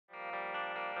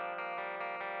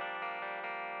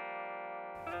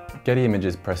Getty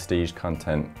Images Prestige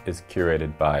content is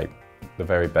curated by the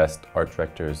very best art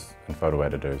directors and photo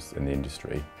editors in the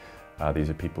industry.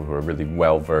 These are people who are really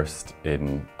well versed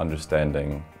in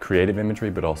understanding creative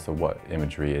imagery, but also what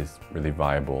imagery is really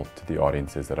viable to the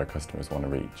audiences that our customers want to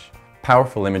reach.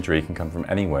 Powerful imagery can come from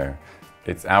anywhere.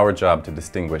 It's our job to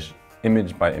distinguish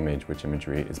image by image which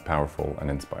imagery is powerful and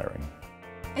inspiring.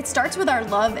 It starts with our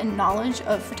love and knowledge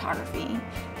of photography,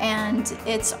 and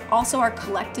it's also our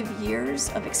collective years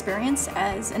of experience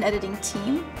as an editing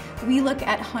team. We look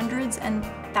at hundreds and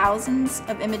thousands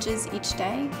of images each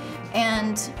day,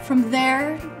 and from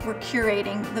there we're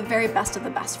curating the very best of the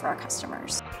best for our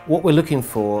customers. What we're looking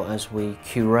for as we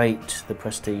curate the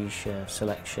Prestige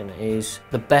selection is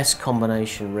the best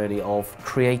combination really of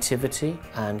creativity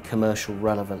and commercial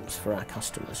relevance for our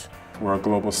customers. We're a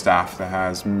global staff that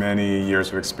has many years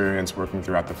of experience working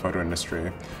throughout the photo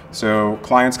industry. So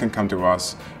clients can come to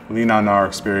us, lean on our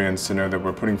experience to know that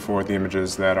we're putting forth the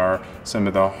images that are some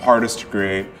of the hardest to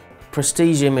create.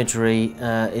 Prestige imagery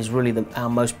is really our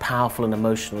most powerful and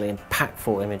emotionally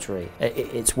impactful imagery.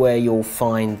 It's where you'll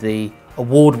find the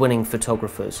award-winning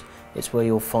photographers. It's where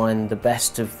you'll find the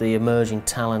best of the emerging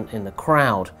talent in the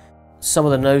crowd. Some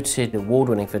of the noted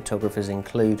award-winning photographers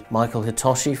include Michael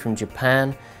Hitoshi from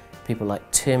Japan, people like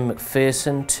Tim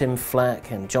McPherson, Tim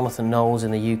Flack and Jonathan Knowles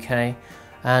in the UK,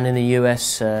 and in the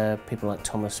US people like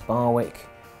Thomas Barwick,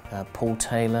 Paul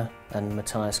Taylor and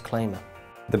Matthias Klaimer.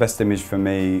 The best image for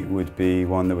me would be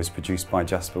one that was produced by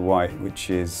Jasper White, which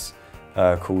is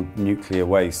called Nuclear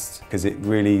Waste, because it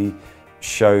really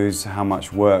shows how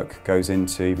much work goes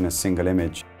into even a single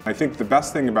image. I think the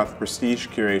best thing about the Prestige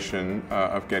curation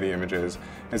of Getty Images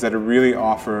is that it really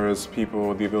offers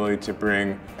people the ability to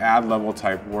bring ad-level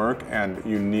type work and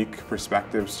unique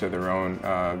perspectives to their own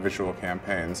visual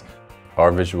campaigns.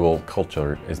 Our visual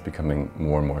culture is becoming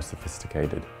more and more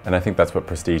sophisticated, and I think that's what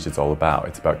Prestige is all about.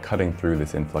 It's about cutting through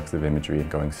this influx of imagery and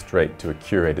going straight to a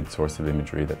curated source of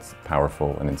imagery that's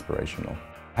powerful and inspirational.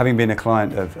 Having been a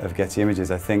client of Getty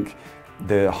Images, I think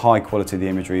the high quality of the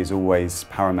imagery is always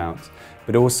paramount,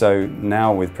 but also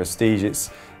now with Prestige,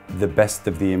 it's the best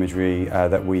of the imagery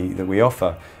that we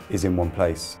offer is in one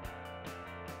place.